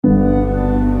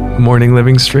morning,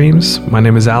 Living Streams. My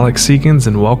name is Alex Seekins,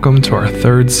 and welcome to our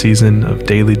third season of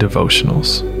Daily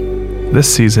Devotionals.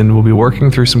 This season, we'll be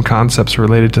working through some concepts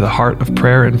related to the heart of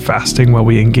prayer and fasting while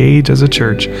we engage as a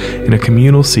church in a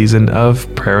communal season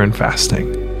of prayer and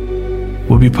fasting.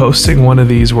 We'll be posting one of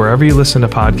these wherever you listen to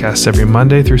podcasts every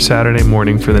Monday through Saturday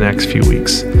morning for the next few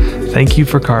weeks. Thank you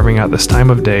for carving out this time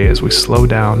of day as we slow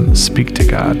down, speak to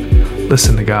God,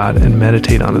 listen to God, and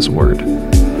meditate on His Word.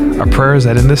 Our prayer is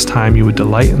that in this time you would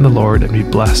delight in the Lord and be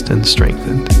blessed and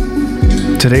strengthened.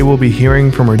 Today we'll be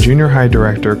hearing from our junior high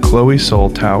director, Chloe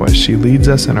Soltow, as she leads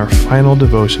us in our final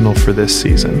devotional for this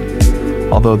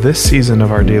season. Although this season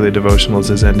of our daily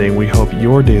devotionals is ending, we hope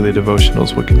your daily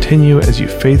devotionals will continue as you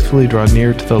faithfully draw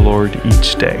near to the Lord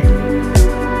each day.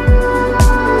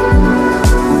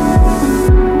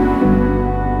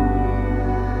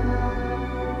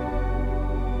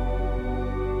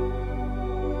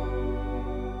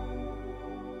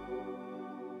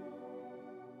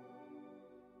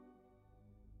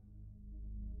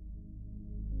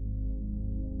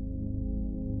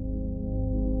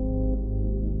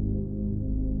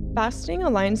 Fasting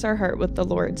aligns our heart with the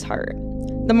Lord's heart.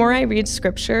 The more I read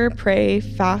scripture, pray,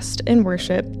 fast, and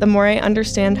worship, the more I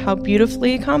understand how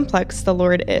beautifully complex the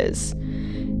Lord is.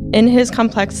 In His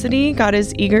complexity, God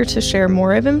is eager to share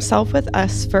more of Himself with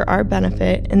us for our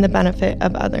benefit and the benefit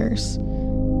of others.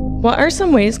 What are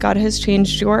some ways God has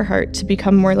changed your heart to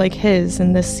become more like His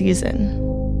in this season?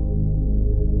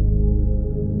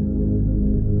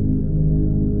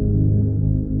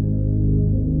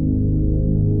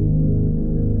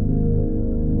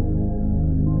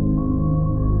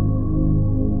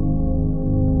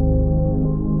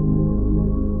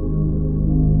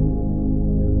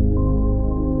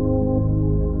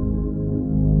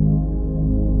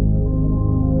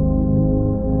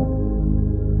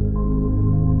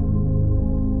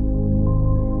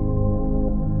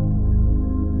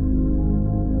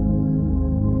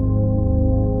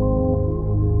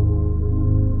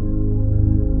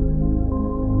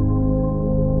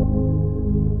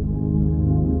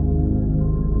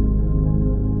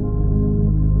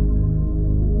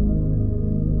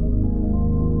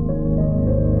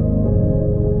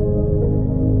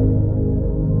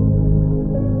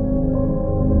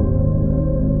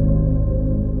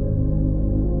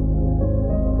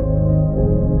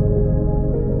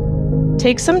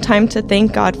 Take some time to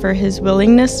thank God for His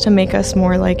willingness to make us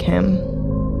more like Him.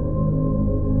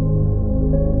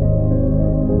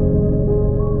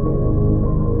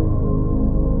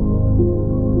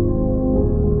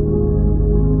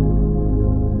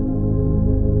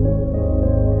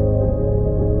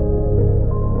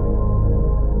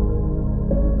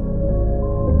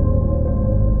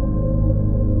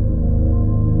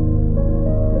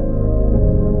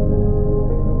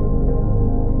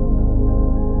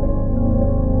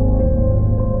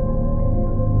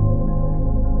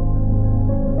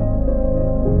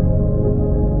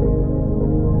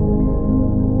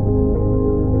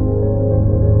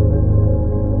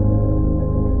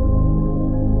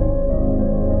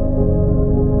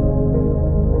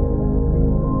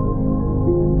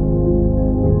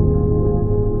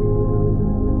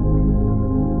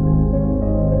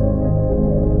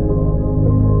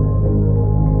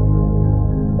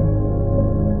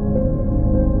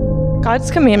 God's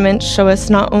commandments show us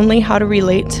not only how to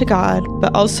relate to God,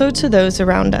 but also to those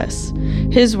around us.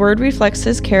 His word reflects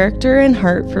His character and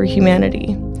heart for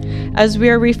humanity. As we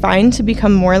are refined to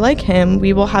become more like Him,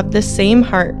 we will have the same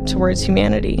heart towards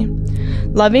humanity.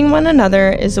 Loving one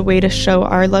another is a way to show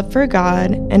our love for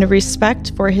God and a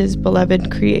respect for His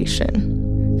beloved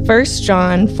creation. 1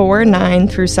 John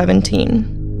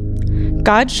 4:9-17.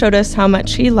 God showed us how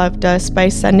much He loved us by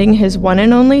sending His one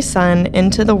and only Son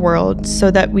into the world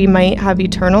so that we might have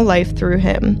eternal life through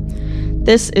Him.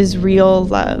 This is real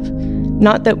love.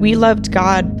 Not that we loved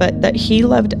God, but that He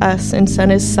loved us and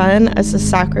sent His Son as a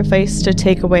sacrifice to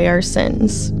take away our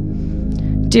sins.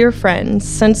 Dear friends,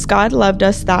 since God loved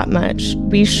us that much,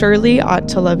 we surely ought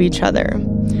to love each other.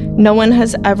 No one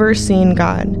has ever seen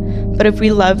God, but if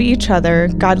we love each other,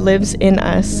 God lives in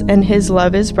us, and His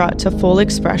love is brought to full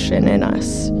expression in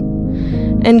us.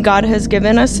 And God has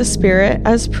given us a Spirit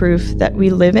as proof that we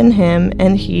live in Him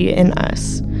and He in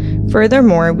us.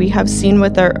 Furthermore, we have seen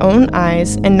with our own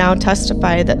eyes and now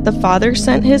testify that the Father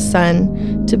sent His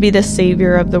Son to be the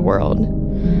Savior of the world.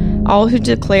 All who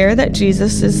declare that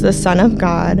Jesus is the Son of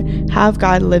God have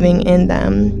God living in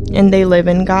them, and they live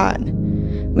in God.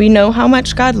 We know how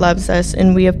much God loves us,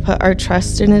 and we have put our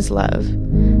trust in His love.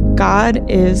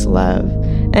 God is love,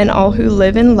 and all who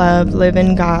live in love live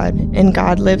in God, and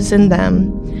God lives in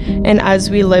them. And as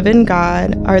we live in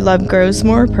God, our love grows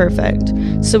more perfect,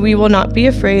 So we will not be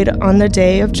afraid on the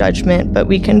day of judgment, but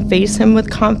we can face him with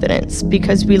confidence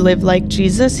because we live like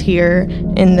Jesus here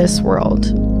in this world.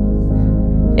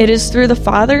 It is through the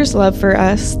Father's love for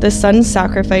us, the Son's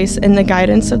sacrifice, and the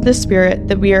guidance of the Spirit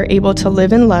that we are able to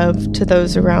live in love to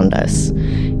those around us.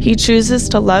 He chooses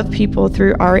to love people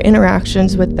through our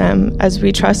interactions with them as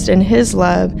we trust in his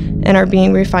love and are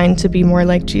being refined to be more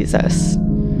like Jesus.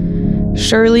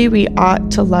 Surely we ought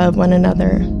to love one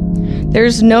another.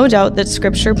 There's no doubt that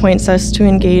Scripture points us to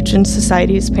engage in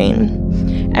society's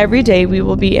pain. Every day we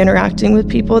will be interacting with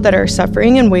people that are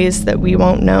suffering in ways that we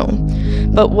won't know.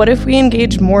 But what if we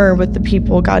engage more with the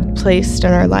people God placed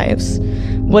in our lives?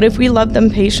 What if we loved them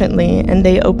patiently and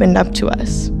they opened up to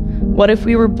us? What if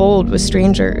we were bold with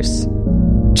strangers?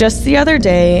 Just the other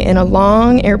day, in a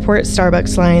long airport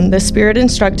Starbucks line, the Spirit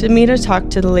instructed me to talk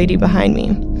to the lady behind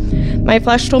me. My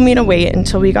flesh told me to wait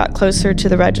until we got closer to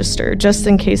the register, just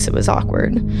in case it was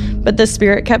awkward. But the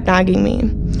Spirit kept nagging me.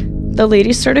 The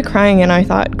lady started crying and I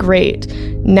thought, great,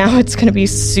 now it's going to be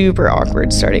super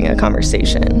awkward starting a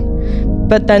conversation.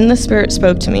 But then the Spirit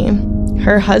spoke to me.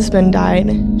 Her husband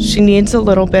died. She needs a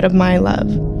little bit of my love.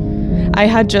 I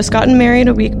had just gotten married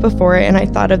a week before and I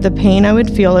thought of the pain I would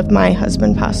feel if my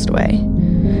husband passed away.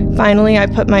 Finally, I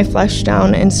put my flesh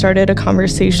down and started a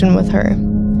conversation with her.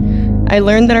 I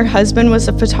learned that her husband was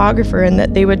a photographer and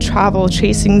that they would travel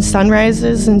chasing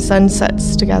sunrises and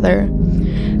sunsets together.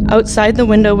 Outside the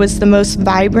window was the most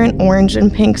vibrant orange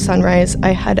and pink sunrise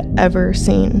I had ever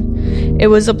seen. It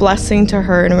was a blessing to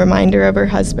her and a reminder of her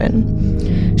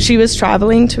husband. She was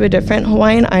traveling to a different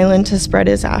Hawaiian island to spread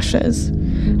his ashes.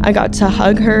 I got to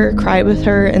hug her, cry with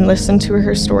her, and listen to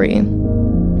her story.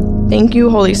 Thank you,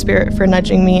 Holy Spirit, for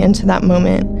nudging me into that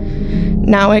moment.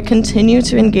 Now I continue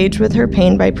to engage with her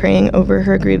pain by praying over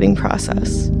her grieving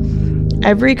process.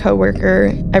 Every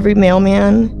coworker, every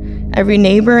mailman, every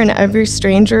neighbor, and every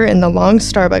stranger in the long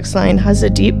Starbucks line has a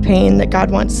deep pain that God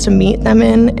wants to meet them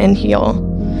in and heal.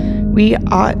 We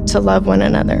ought to love one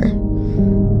another.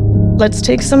 Let's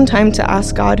take some time to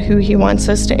ask God who he wants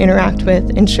us to interact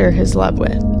with and share his love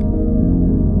with.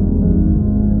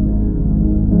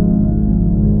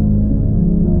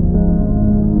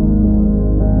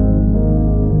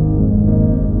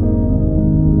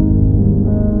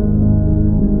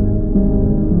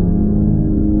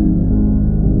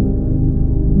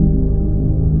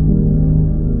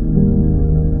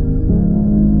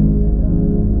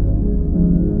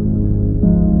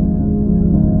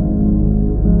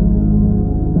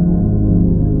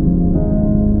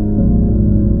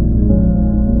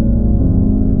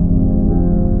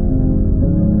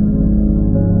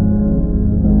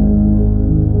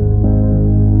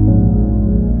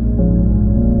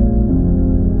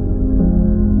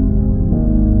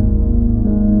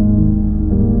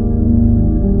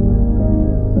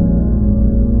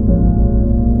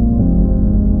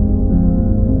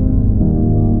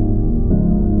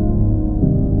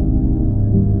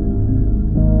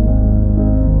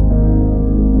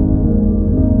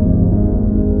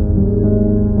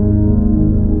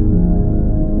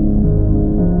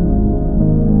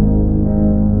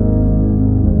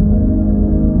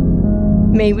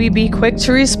 May we be quick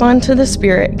to respond to the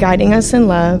Spirit guiding us in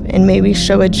love, and may we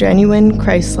show a genuine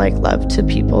Christ-like love to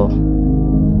people.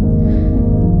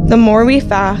 The more we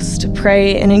fast,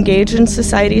 pray, and engage in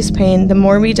society's pain, the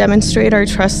more we demonstrate our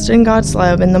trust in God's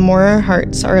love and the more our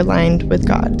hearts are aligned with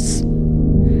God's.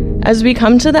 As we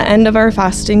come to the end of our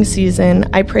fasting season,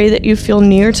 I pray that you feel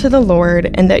near to the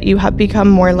Lord and that you have become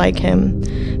more like him.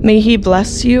 May he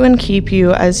bless you and keep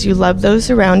you as you love those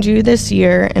around you this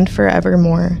year and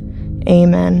forevermore.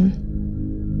 Amen.